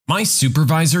My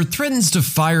supervisor threatens to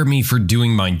fire me for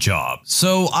doing my job,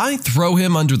 so I throw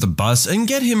him under the bus and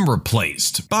get him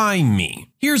replaced by me.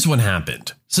 Here's what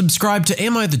happened. Subscribe to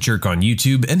Am I the Jerk on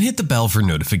YouTube and hit the bell for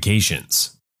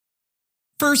notifications.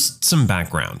 First, some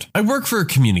background. I work for a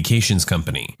communications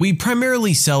company. We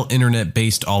primarily sell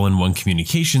internet-based all-in-one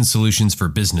communication solutions for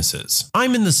businesses.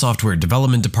 I'm in the software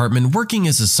development department working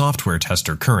as a software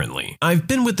tester currently. I've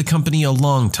been with the company a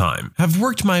long time, have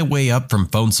worked my way up from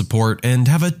phone support, and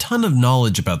have a ton of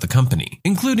knowledge about the company,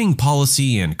 including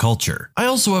policy and culture. I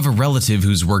also have a relative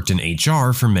who's worked in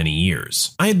HR for many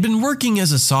years. I had been working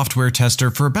as a software tester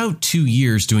for about 2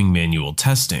 years doing manual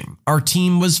testing. Our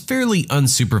team was fairly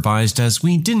unsupervised as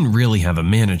we didn't really have a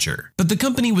manager, but the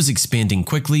company was expanding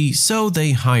quickly, so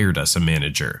they hired us a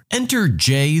manager. Enter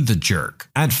Jay the Jerk.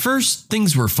 At first,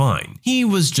 things were fine. He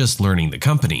was just learning the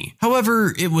company.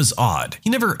 However, it was odd. He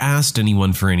never asked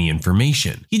anyone for any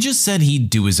information. He just said he'd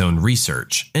do his own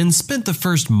research, and spent the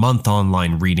first month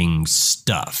online reading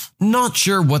stuff. Not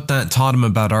sure what that taught him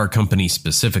about our company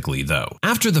specifically, though.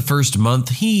 After the first month,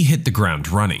 he hit the ground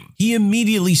running. He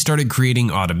immediately started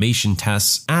creating automation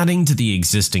tests, adding to the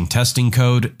existing testing code,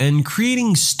 and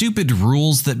creating stupid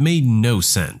rules that made no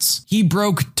sense. He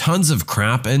broke tons of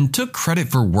crap and took credit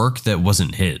for work that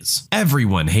wasn't his.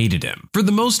 Everyone hated him. For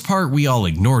the most part, we all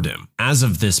ignored him. As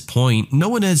of this point, no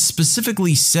one has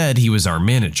specifically said he was our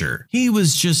manager. He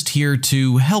was just here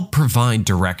to help provide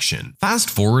direction. Fast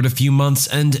forward a few months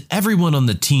and everyone on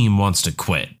the team wants to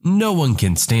quit. No one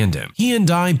can stand him. He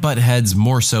and I butt heads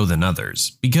more so than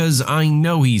others, because I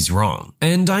know he's wrong,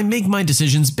 and I make my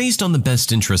decisions based on the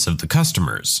best interests of the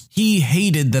customers. He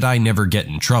hated that I never get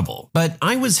in trouble, but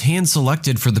I was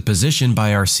hand-selected for the position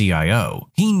by our CIO.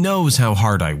 He knows how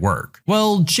hard I work.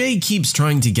 Well, Jay keeps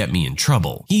trying to get me in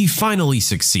trouble. He finally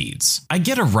succeeds. I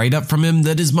get a write-up from him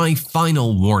that is my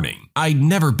final warning. I'd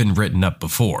never been written up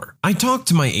before. I talk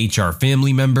to my HR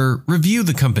family member, review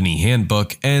the company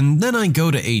handbook, and then I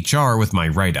go to HR with my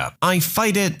write-up. I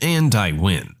fight it and I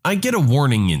win. I get a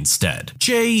warning instead.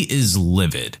 Jay is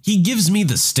livid. He gives me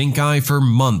the stink eye for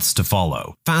months to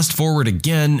follow. Fast forward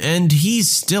again and he's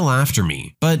still after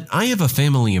me, but I have a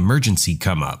family emergency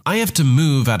come up. I have to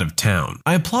move out of town.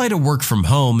 I apply to work from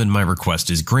home and my request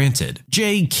is granted.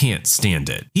 Jay can't stand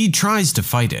it. He tries to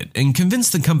fight it and convince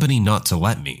the company not to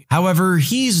let me. However,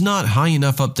 he's not high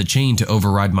enough up the chain to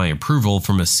override my approval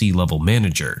from a C-level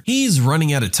manager. He's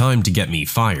running out of time to get me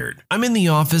fired. I'm in the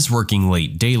office working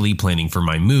late daily planning for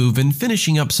my move and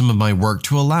finishing up some of my work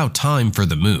to allow time for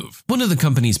the move. One of the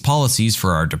company's policies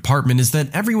for our department is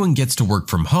that everyone gets to work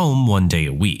from home 1 day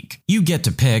a week. You get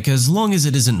to pick as long as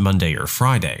it isn't Monday or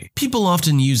Friday. People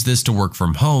often use this to work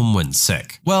from home when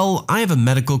sick. Well, I have a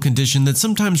medical condition that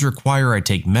sometimes require I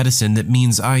take medicine that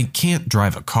means I can't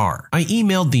drive a car. I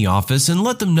emailed the office and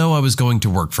let them know I was going to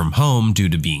work from home due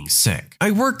to being sick.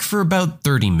 I work for about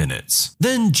 30 minutes.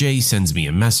 Then Jay sends me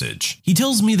a message. He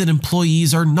tells me that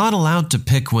employees are not allowed to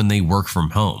pick when they work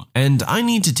from home, and I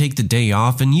need to take the day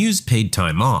off and use paid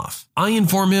time off. I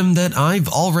inform him that I've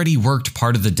already worked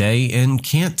part of the day and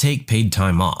can't take paid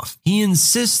time off. He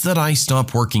insists that I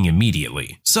stop working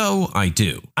immediately, so I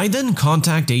do. I then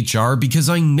contact HR because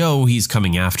I know he's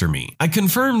coming after me. I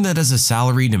confirm that as a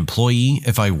salaried employee,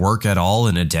 if I work at all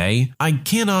in a day, I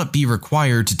cannot be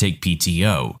required to take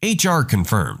PTO. HR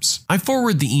confirms. I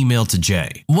forward the email to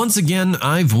Jay. Once again,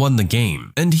 I've won the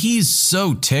game, and he's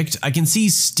so ticked I can see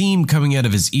steam coming out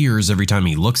of his ears every time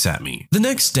he looks at me. The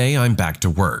next day, I'm back to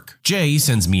work. Jay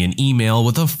sends me an email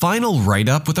with a final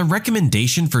write-up with a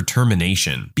recommendation for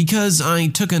termination because I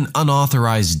took an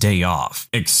unauthorized day off.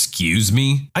 Excuse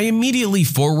me? I immediately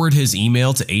forward his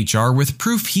email to HR with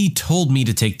proof he told me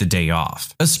to take the day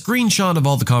off, a screenshot of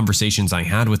all the conversations I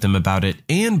had with him about it,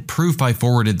 and proof I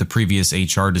forwarded the previous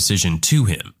HR decision to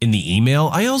him. In the email,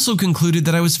 I also concluded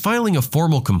that I was filing a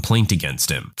formal complaint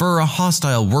against him for a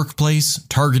hostile workplace,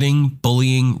 targeting,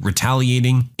 bullying,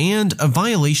 retaliating, and a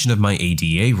violation of my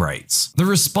ADA rights. The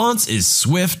response is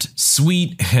swift,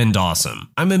 sweet, and awesome.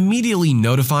 I'm immediately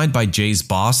notified by Jay's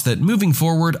boss that moving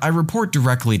forward, I report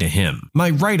directly to him. My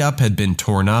write-up had been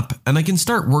torn up, and I can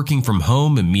start working from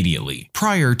home immediately,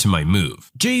 prior to my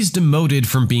move. Jay's demoted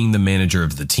from being the manager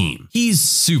of the team. He's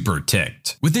super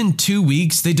ticked. Within 2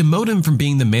 weeks, they demote him from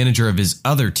being the manager of his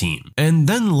other team, and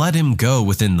then let him go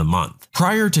within the month.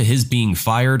 Prior to his being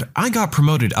fired, I got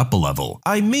promoted up a level.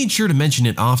 I made sure to mention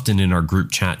it often in our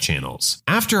group chat channels.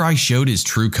 After I showed his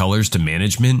true colors to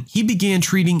management, he began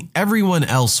treating everyone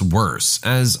else worse,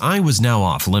 as I was now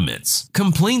off limits.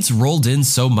 Complaints rolled in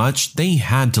so much, they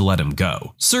had to let him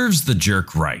go. Serves the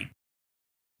jerk right.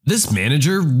 This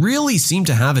manager really seemed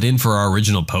to have it in for our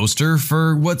original poster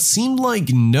for what seemed like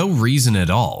no reason at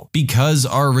all. Because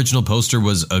our original poster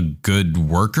was a good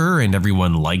worker and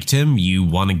everyone liked him, you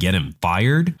want to get him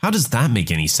fired? How does that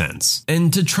make any sense?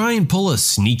 And to try and pull a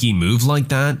sneaky move like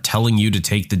that, telling you to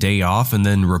take the day off and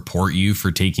then report you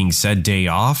for taking said day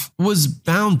off, was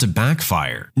bound to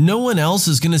backfire. No one else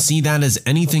is going to see that as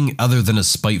anything other than a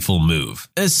spiteful move,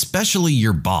 especially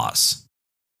your boss.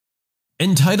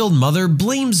 Entitled mother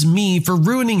blames me for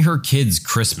ruining her kid's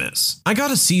Christmas. I got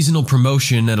a seasonal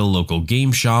promotion at a local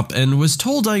game shop and was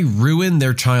told I ruined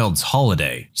their child's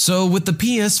holiday. So with the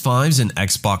PS5s and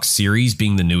Xbox Series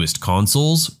being the newest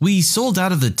consoles, we sold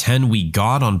out of the 10 we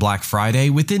got on Black Friday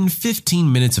within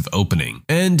 15 minutes of opening,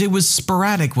 and it was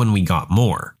sporadic when we got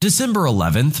more. December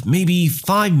 11th, maybe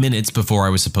 5 minutes before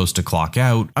I was supposed to clock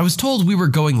out, I was told we were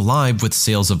going live with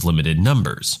sales of limited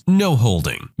numbers. No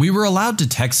holding. We were allowed to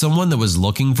text someone that was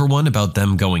looking for one about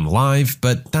them going live,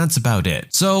 but that's about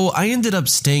it. So I ended up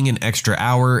staying an extra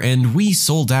hour and we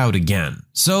sold out again.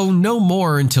 So no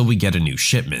more until we get a new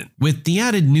shipment, with the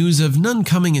added news of none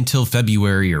coming until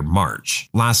February or March.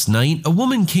 Last night, a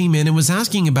woman came in and was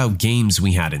asking about games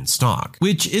we had in stock,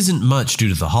 which isn't much due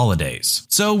to the holidays.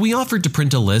 So we offered to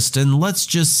print a list, and let's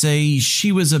just say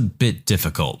she was a bit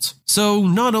difficult. So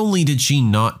not only did she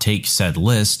not take said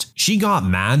list, she got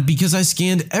mad because I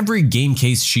scanned every game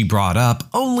case she brought up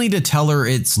only to tell her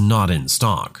it's not in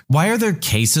stock. Why are there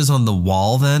cases on the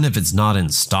wall then if it's not in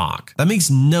stock? That makes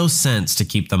no sense to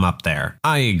keep them up there.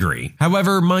 I agree.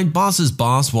 However, my boss's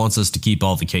boss wants us to keep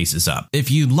all the cases up.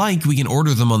 If you'd like, we can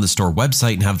order them on the store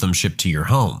website and have them shipped to your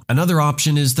home. Another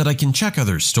option is that I can check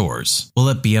other stores. Will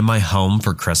it be at my home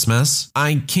for Christmas?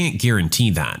 I can't guarantee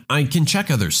that. I can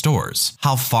check other stores.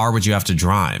 How far would you have to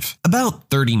drive? About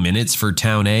 30 minutes for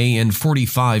Town A and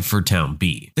 45 for Town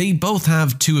B. They both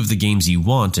have 2 of the games you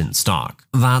want in stock.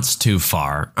 That's too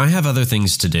far. I have other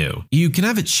things to do. You can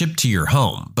have it shipped to your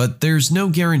home, but there's no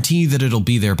guarantee that it'll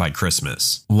be there by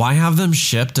Christmas. Why have them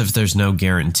shipped if there's no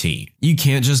guarantee? You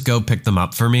can't just go pick them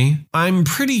up for me? I'm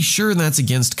pretty sure that's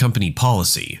against company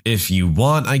policy. If you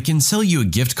want, I can sell you a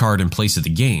gift card in place of the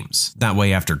games. That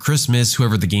way after Christmas,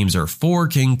 whoever the games are for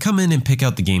can come in and pick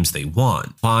out the games they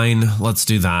want. Fine, let's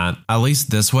do that. At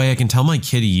least this way I can tell my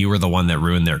kitty you were the one that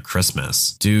ruined their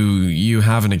Christmas. Do you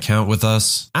have an account with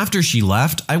us? After she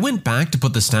left, I went back to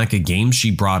put the stack of games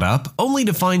she brought up, only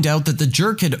to find out that the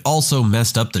jerk had also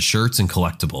messed up the shirts and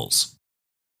collectibles.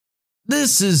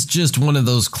 This is just one of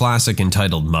those classic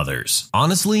entitled mothers.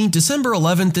 Honestly, December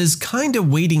 11th is kinda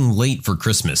waiting late for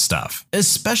Christmas stuff,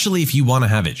 especially if you want to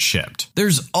have it shipped.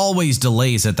 There's always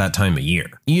delays at that time of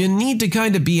year. You need to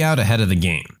kinda be out ahead of the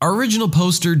game. Our original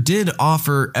poster did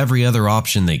offer every other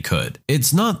option they could.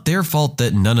 It's not their fault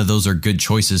that none of those are good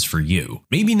choices for you.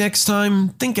 Maybe next time,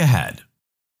 think ahead.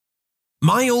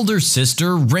 My older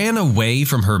sister ran away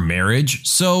from her marriage,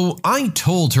 so I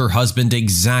told her husband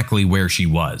exactly where she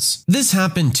was. This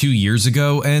happened 2 years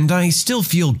ago, and I still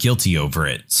feel guilty over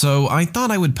it, so I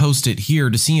thought I would post it here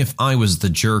to see if I was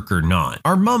the jerk or not.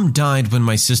 Our mom died when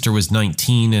my sister was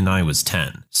 19 and I was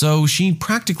 10, so she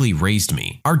practically raised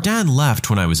me. Our dad left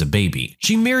when I was a baby.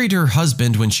 She married her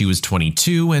husband when she was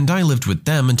 22, and I lived with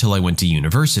them until I went to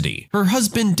university. Her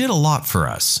husband did a lot for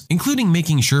us, including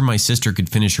making sure my sister could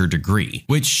finish her degree,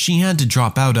 which she had to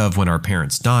drop out of when our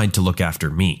parents died to look after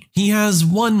me. He has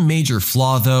one major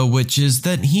flaw though, which is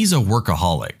that he's a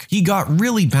workaholic. He got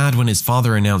really bad when his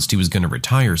father announced he was going to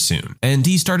retire soon, and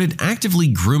he started actively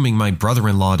grooming my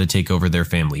brother-in-law to take over their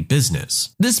family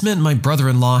business. This meant my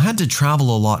brother-in-law had to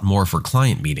travel a lot more for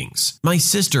client meetings. My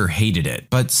sister hated it,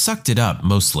 but sucked it up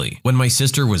mostly. When my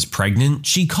sister was pregnant,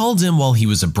 she called him while he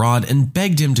was abroad and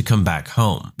begged him to come back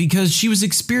home, because she was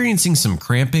experiencing some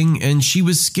cramping and she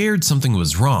was scared something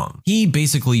was wrong. He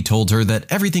basically told her that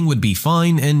everything would be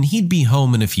fine and he'd be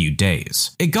home in a few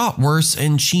days. It got worse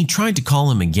and she tried to call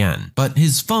him again, but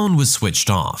his phone was switched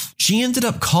off. She ended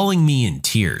up calling me in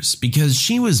tears because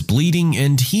she was bleeding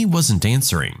and he wasn't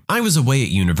answering. I was away at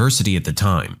university at the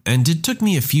time, and it took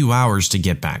me a few hours to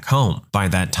get back home. By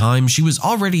that time, she was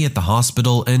already at the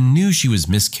hospital and knew she was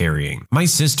miscarrying. My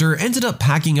sister ended up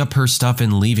packing up her stuff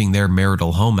and leaving their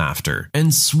marital home after,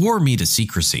 and swore me to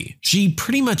secrecy. She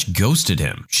pretty much ghosted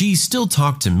him. She still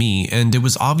talked to me, and it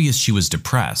was obvious she was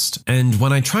depressed, and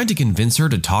when I tried to convince her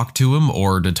to talk to him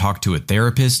or to talk to a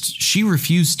therapist, she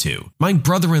refused to. My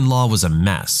brother-in-law was a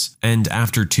mess, and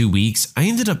after 2 weeks, I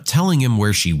ended up telling him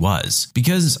where she was,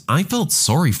 because I felt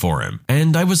sorry for him,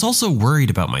 and I was also worried worried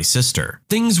about my sister.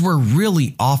 Things were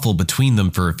really awful between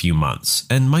them for a few months,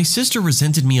 and my sister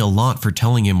resented me a lot for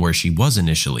telling him where she was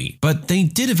initially, but they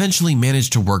did eventually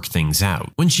manage to work things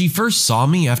out. When she first saw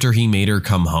me after he made her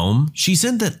come home, she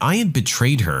said that I had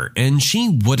betrayed her and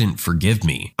she wouldn't forgive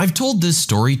me. I've told this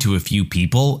story to a few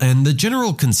people, and the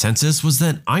general consensus was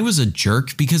that I was a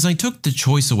jerk because I took the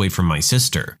choice away from my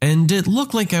sister, and it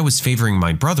looked like I was favoring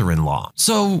my brother-in-law.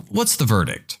 So, what's the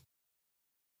verdict?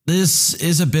 This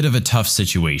is a bit of a tough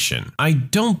situation. I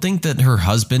don't think that her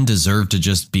husband deserved to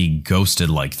just be ghosted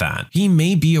like that. He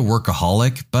may be a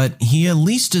workaholic, but he at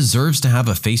least deserves to have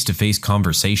a face-to-face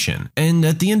conversation. And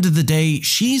at the end of the day,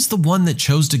 she's the one that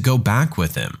chose to go back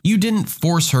with him. You didn't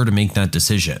force her to make that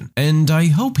decision, and I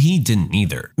hope he didn't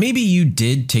either. Maybe you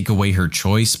did take away her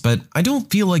choice, but I don't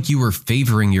feel like you were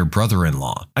favoring your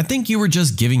brother-in-law. I think you were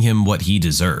just giving him what he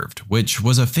deserved, which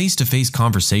was a face-to-face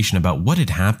conversation about what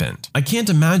had happened. I can't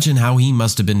imagine how he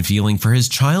must have been feeling for his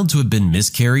child to have been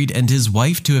miscarried and his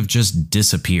wife to have just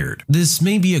disappeared. This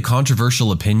may be a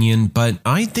controversial opinion, but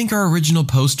I think our original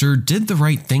poster did the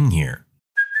right thing here.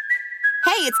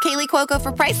 Hey, it's Kaylee Cuoco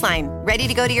for Priceline. Ready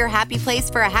to go to your happy place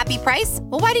for a happy price?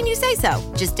 Well, why didn't you say so?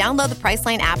 Just download the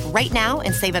Priceline app right now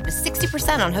and save up to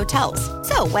 60% on hotels.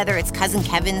 So whether it's Cousin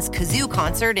Kevin's Kazoo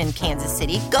Concert in Kansas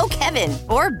City, go Kevin,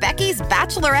 or Becky's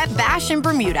Bachelorette Bash in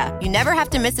Bermuda, you never have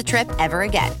to miss a trip ever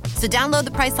again. So download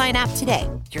the Priceline app today.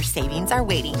 Your savings are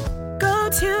waiting. Go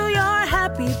to your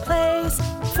happy place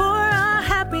for a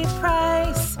happy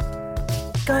price.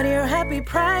 Go to your happy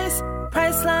price,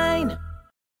 Priceline.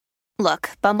 Look,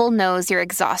 Bumble knows you're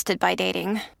exhausted by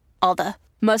dating. All the,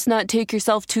 must not take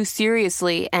yourself too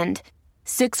seriously, and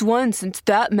 6'1" since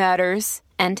that matters,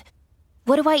 and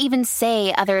what do I even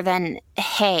say other than,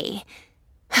 hey?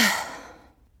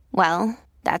 Well,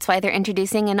 that's why they're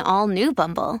introducing an all-new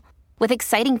Bumble, with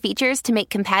exciting features to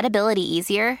make compatibility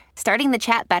easier, starting the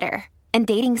chat better, and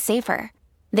dating safer.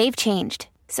 They've changed,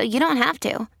 so you don't have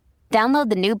to. Download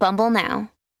the new Bumble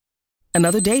now.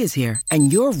 Another day is here,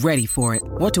 and you're ready for it.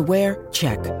 What to wear?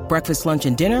 Check. Breakfast, lunch,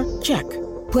 and dinner? Check.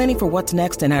 Planning for what's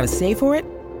next and how to save for it?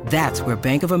 That's where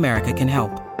Bank of America can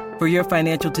help. For your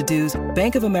financial to-dos,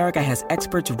 Bank of America has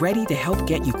experts ready to help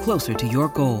get you closer to your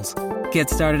goals. Get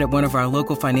started at one of our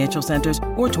local financial centers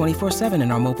or 24/7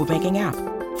 in our mobile banking app.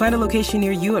 Find a location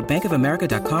near you at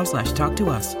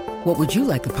bankofamerica.com/talktous. What would you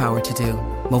like the power to do?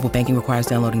 Mobile banking requires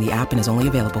downloading the app and is only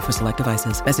available for select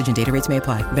devices. Message and data rates may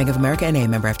apply. Bank of America N.A.,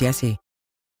 member FDIC.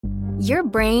 Your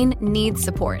brain needs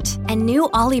support, and new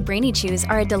Ollie Brainy Chews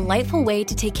are a delightful way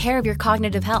to take care of your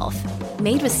cognitive health.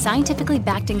 Made with scientifically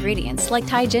backed ingredients like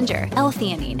Thai ginger,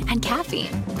 L-theanine, and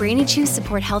caffeine, Brainy Chews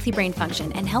support healthy brain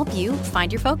function and help you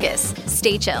find your focus,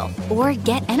 stay chill, or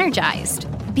get energized.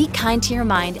 Be kind to your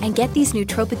mind and get these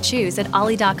nootropic chews at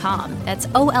ollie.com. That's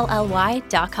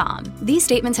OLLY.com. These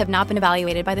statements have not been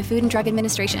evaluated by the Food and Drug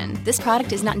Administration. This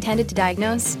product is not intended to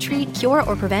diagnose, treat, cure,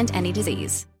 or prevent any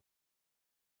disease.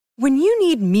 When you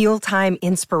need mealtime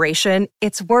inspiration,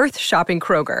 it's worth shopping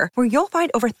Kroger, where you'll find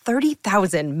over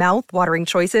 30,000 mouth-watering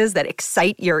choices that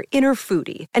excite your inner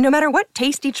foodie. And no matter what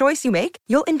tasty choice you make,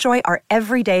 you'll enjoy our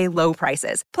everyday low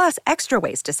prices, plus extra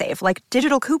ways to save, like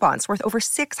digital coupons worth over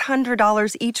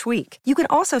 $600 each week. You can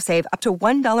also save up to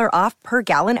 $1 off per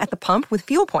gallon at the pump with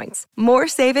fuel points. More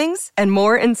savings and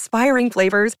more inspiring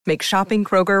flavors make shopping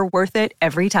Kroger worth it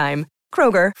every time.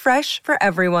 Kroger, fresh for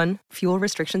everyone. Fuel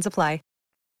restrictions apply.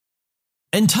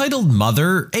 Entitled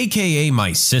Mother, aka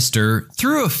my sister,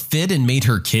 threw a fit and made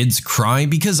her kids cry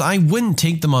because I wouldn't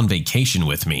take them on vacation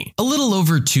with me. A little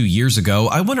over 2 years ago,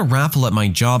 I won a raffle at my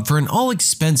job for an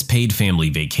all-expense-paid family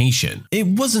vacation. It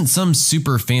wasn't some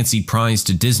super fancy prize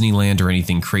to Disneyland or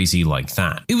anything crazy like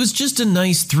that. It was just a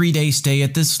nice 3-day stay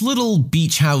at this little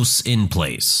beach house in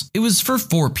place. It was for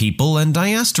 4 people, and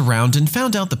I asked around and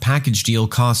found out the package deal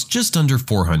cost just under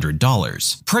 $400.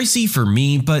 Pricey for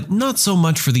me, but not so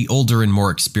much for the older and more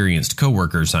experienced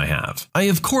coworkers I have. I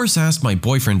of course asked my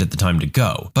boyfriend at the time to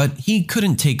go, but he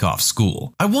couldn't take off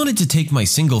school. I wanted to take my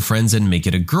single friends and make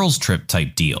it a girls trip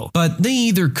type deal, but they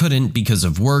either couldn't because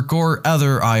of work or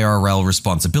other IRL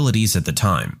responsibilities at the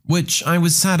time, which I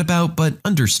was sad about but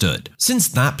understood. Since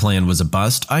that plan was a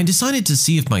bust, I decided to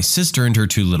see if my sister and her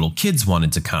 2 little kids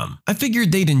wanted to come. I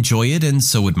figured they'd enjoy it and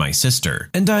so would my sister,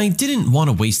 and I didn't want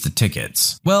to waste the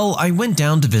tickets. Well, I went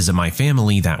down to visit my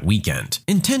family that weekend,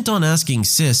 intent on asking asking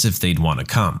sis if they'd want to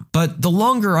come. But the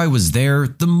longer I was there,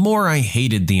 the more I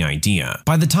hated the idea.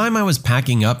 By the time I was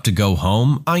packing up to go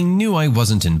home, I knew I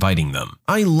wasn't inviting them.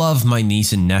 I love my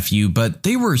niece and nephew, but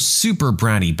they were super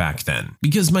bratty back then,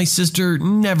 because my sister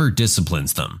never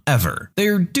disciplines them, ever.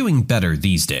 They're doing better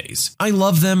these days. I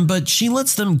love them, but she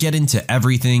lets them get into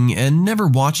everything and never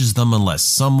watches them unless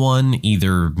someone,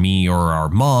 either me or our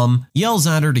mom, yells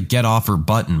at her to get off her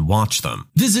butt and watch them.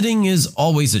 Visiting is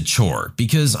always a chore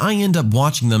because I end up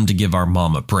watching them to give our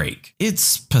mom a break.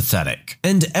 It's pathetic.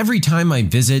 And every time I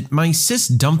visit, my sis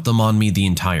dumped them on me the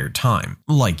entire time,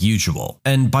 like usual.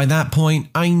 And by that point,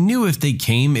 I knew if they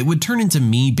came, it would turn into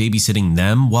me babysitting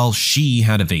them while she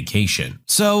had a vacation.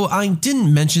 So I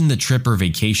didn't mention the trip or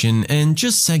vacation and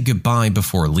just said goodbye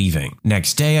before leaving.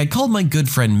 Next day, I called my good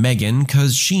friend Megan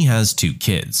because she has 2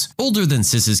 kids, older than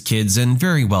Sis's kids and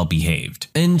very well behaved.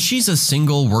 And she's a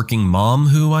single working mom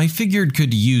who I figured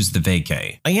could use the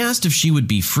vacay. I asked if she would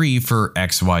be free for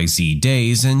XYZ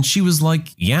days and she was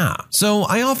like, yeah. So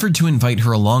I offered to invite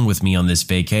her along with me on this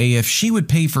vacay if she would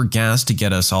pay for gas to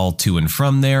get us all to and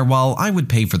from there while I would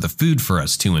pay for the food for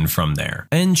us to and from there.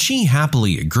 And she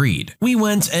happily agreed. We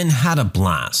went and had a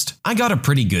blast. I got a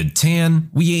pretty good tan,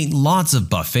 we ate lots of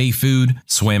buffet food,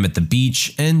 swam at the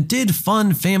beach, and did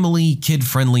fun family,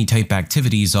 kid-friendly type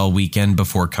activities all weekend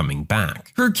before coming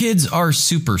back. Her kids are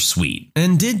super sweet,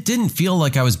 and it didn't feel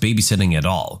like I was babysitting at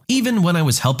all, even when I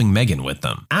was helping Megan with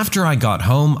them. After I got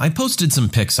home, I posted some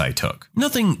pics I took.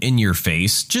 Nothing in your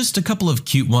face, just a couple of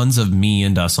cute ones of me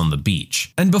and us on the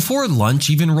beach. And before lunch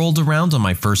even rolled around on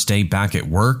my first day back at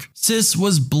work, Sis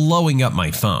was blowing up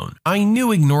my phone. I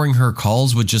knew ignoring her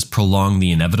calls would just prolong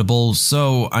the inevitable,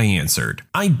 so I answered.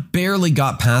 I barely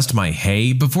got past my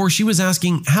hey before she was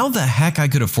asking how the heck I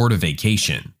could afford a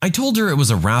vacation. I told her it was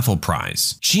a raffle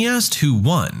prize. She asked who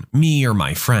won, me or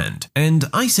my friend, and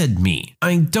I said me.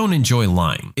 I don't enjoy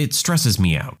lying. It stresses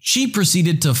me out. She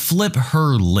proceeded to flip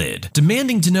her lid,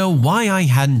 demanding to know why I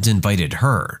hadn't invited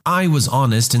her. I was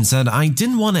honest and said I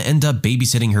didn't want to end up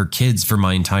babysitting her kids for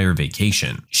my entire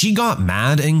vacation. She got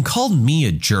mad and called me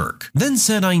a jerk, then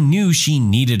said I knew she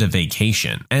needed a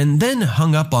vacation, and then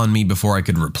hung up on me before I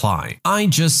could reply. I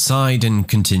just sighed and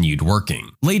continued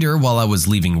working. Later, while I was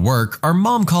leaving work, our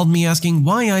mom called me asking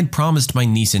why I'd promised my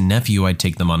niece and nephew I'd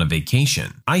take them on a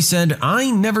vacation. I said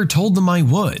I never told them I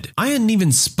would. I hadn't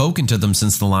even spoken to them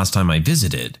since the last time I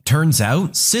visited. Turns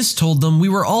out, Sis told them we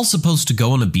were all supposed to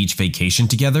go on a beach vacation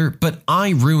together, but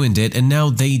I ruined it and now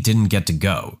they didn't get to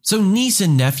go. So niece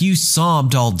and nephew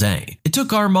sobbed all day. It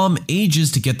took our mom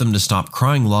ages to get them to stop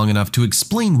crying long enough to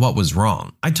explain what was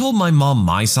wrong. I told my mom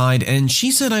my side and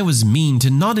she said I was mean to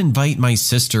not invite my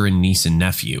sister and niece and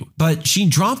nephew. But she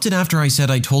dropped it after I said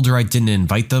I told her I didn't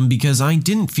invite them because I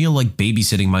didn't feel like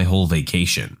babysitting my whole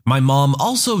vacation. My mom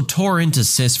also tore into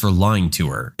Sis for lying to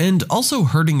her and also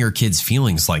hurting her kids'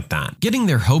 feelings like that, getting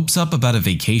their hopes up about a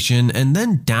vacation and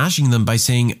then dashing them by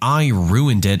saying I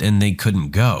ruined it and they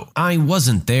couldn't go. I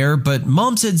wasn't there, but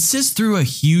mom said Sis threw a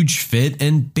huge fit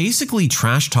and basically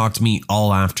trash talked me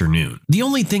all afternoon. The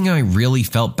only thing I really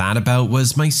felt bad about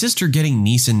was my sister getting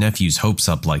niece and nephew's hopes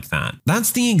up like that.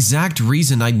 That's the exact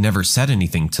reason I'd never said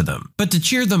anything to them. But to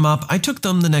cheer them up, I took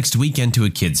them the next weekend to a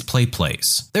kids' play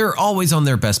place. They're always on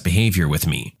their best behavior with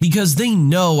me because they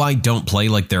know I don't play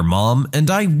like their mom and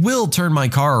I will turn my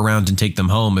car around and take them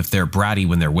home if they're bratty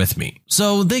when they're with me.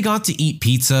 So they got to eat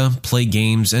pizza, play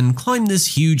games, and climb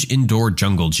this huge indoor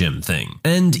jungle gym thing,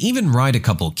 and even ride a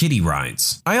couple kiddie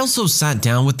rides. I also sat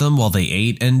down with them while they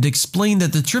ate and explained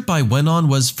that the trip I went on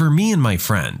was for me and my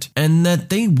friend, and that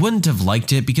they wouldn't have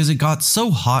liked it because it got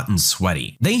so hot and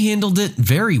sweaty. They handled it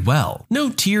very well. No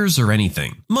tears or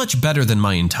anything. Much better than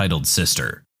my entitled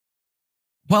sister.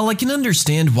 While I can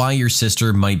understand why your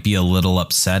sister might be a little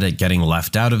upset at getting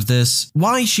left out of this,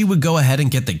 why she would go ahead and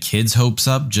get the kids' hopes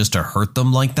up just to hurt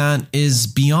them like that is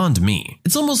beyond me.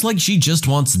 It's almost like she just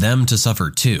wants them to suffer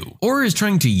too, or is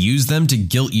trying to use them to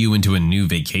guilt you into a new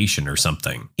vacation or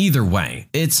something. Either way,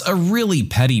 it's a really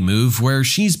petty move where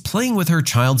she's playing with her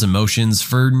child's emotions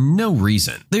for no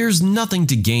reason. There's nothing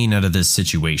to gain out of this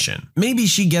situation. Maybe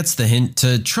she gets the hint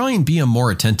to try and be a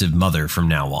more attentive mother from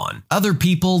now on. Other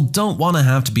people don't want to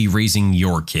have to be raising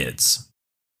your kids.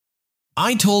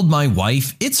 I told my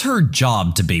wife it's her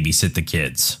job to babysit the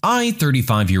kids. I,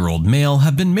 35-year-old male,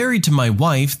 have been married to my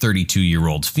wife,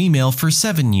 32-year-old female, for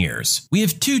 7 years. We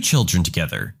have 2 children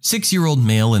together, 6-year-old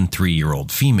male and 3-year-old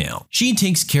female. She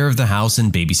takes care of the house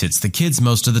and babysits the kids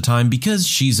most of the time because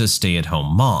she's a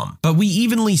stay-at-home mom. But we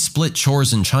evenly split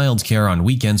chores and childcare on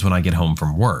weekends when I get home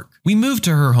from work. We moved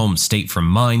to her home state from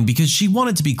mine because she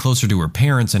wanted to be closer to her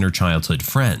parents and her childhood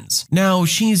friends. Now,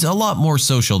 she's a lot more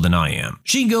social than I am.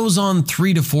 She goes on around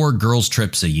 3 to 4 girls'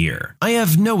 trips a year. I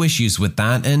have no issues with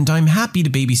that, and I'm happy to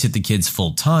babysit the kids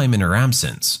full-time in her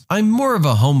absence. I'm more of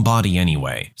a homebody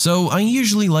anyway, so I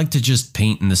usually like to just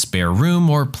paint in the spare room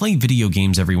or play video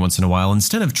games every once in a while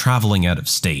instead of traveling out of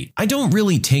state. I don't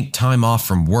really take time off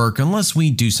from work unless we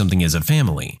do something as a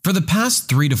family. For the past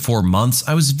 3 to 4 months,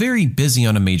 I was very busy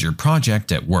on a major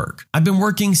project at work. I've been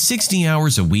working 60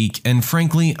 hours a week, and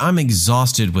frankly, I'm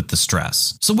exhausted with the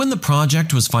stress. So when the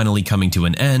project was finally coming to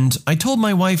an end, I told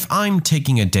my wife I'm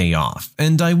taking a day off,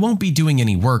 and I won't be doing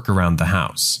any work around the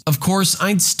house. Of course,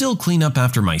 I'd still clean up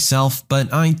after myself,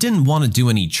 but I didn't want to do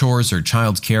any chores or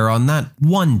childcare on that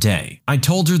one day. I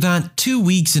told her that 2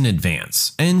 weeks in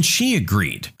advance, and she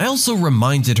agreed. I also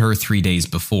reminded her 3 days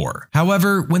before.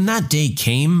 However, when that day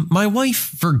came, my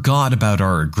wife forgot about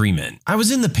our agreement. I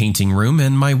was in the painting room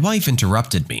and my wife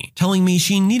interrupted me, telling me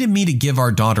she needed me to give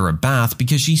our daughter a bath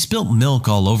because she spilt milk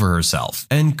all over herself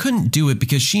and couldn't do it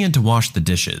because she had to wash the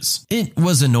dishes. It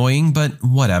was annoying, but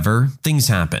whatever, things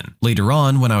happen. Later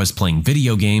on, when I was playing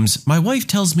video games, my wife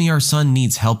tells me our son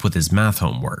needs help with his math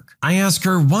homework. I ask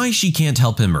her why she can't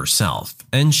help him herself,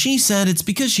 and she said it's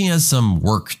because she has some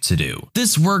work to do.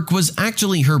 This work was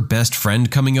actually her best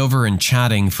friend coming over and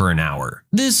chatting for an hour.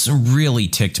 This really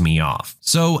ticked me off.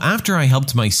 So after I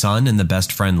helped my son and the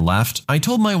best friend left, I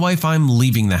told my wife I'm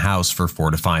leaving the house for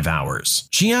 4 to 5 hours.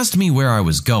 She asked me where I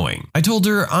was going. I told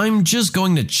her I'm just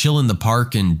going to chill in the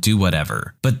park and do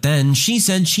whatever. But then she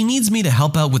said she needs me to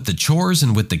help out with the chores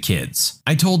and with the kids.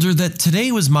 I told her that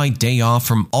today was my day off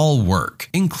from all work,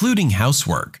 including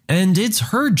housework, and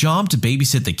it's her job to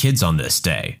babysit the kids on this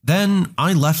day. Then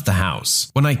I left the house.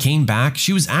 When I came back,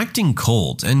 she was acting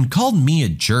cold and called me a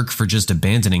jerk for just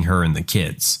abandoning her and the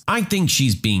kids. I think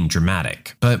she's being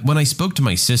dramatic, but when I spoke to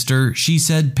my sister, she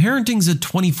said parenting's a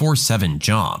 24/7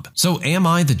 job. So am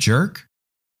I the jerk?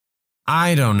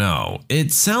 I don't know.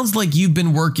 It sounds like you've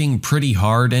been working pretty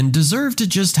hard and deserve to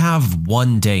just have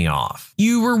one day off.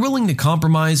 You were willing to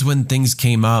compromise when things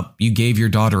came up. You gave your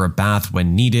daughter a bath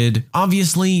when needed.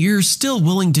 Obviously, you're still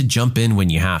willing to jump in when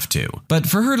you have to. But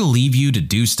for her to leave you to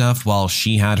do stuff while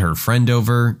she had her friend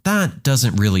over, that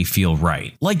doesn't really feel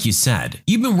right. Like you said,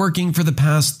 you've been working for the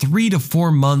past 3 to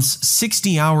 4 months,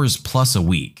 60 hours plus a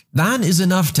week. That is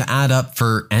enough to add up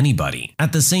for anybody.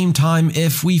 At the same time,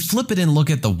 if we flip it and look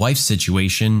at the wife's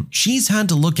situation, she's had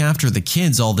to look after the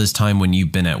kids all this time when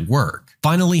you've been at work.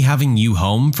 Finally having you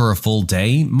home for a full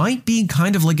day might be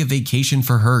kind of like a vacation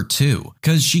for her too,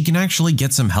 because she can actually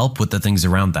get some help with the things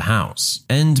around the house,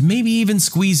 and maybe even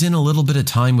squeeze in a little bit of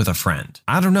time with a friend.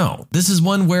 I don't know. This is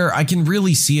one where I can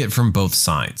really see it from both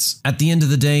sides. At the end of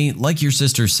the day, like your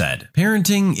sister said,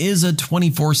 parenting is a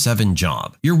 24/7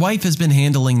 job. Your wife has been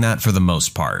handling that for the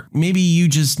most part. Maybe you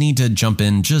just need to jump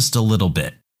in just a little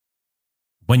bit.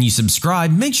 When you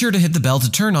subscribe, make sure to hit the bell to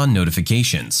turn on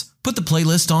notifications. Put the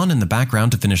playlist on in the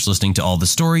background to finish listening to all the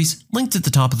stories, linked at the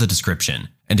top of the description.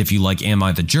 And if you like Am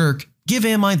I the Jerk, give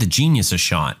Am I the Genius a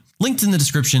shot, linked in the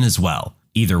description as well.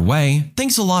 Either way,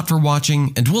 thanks a lot for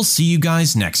watching, and we'll see you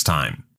guys next time.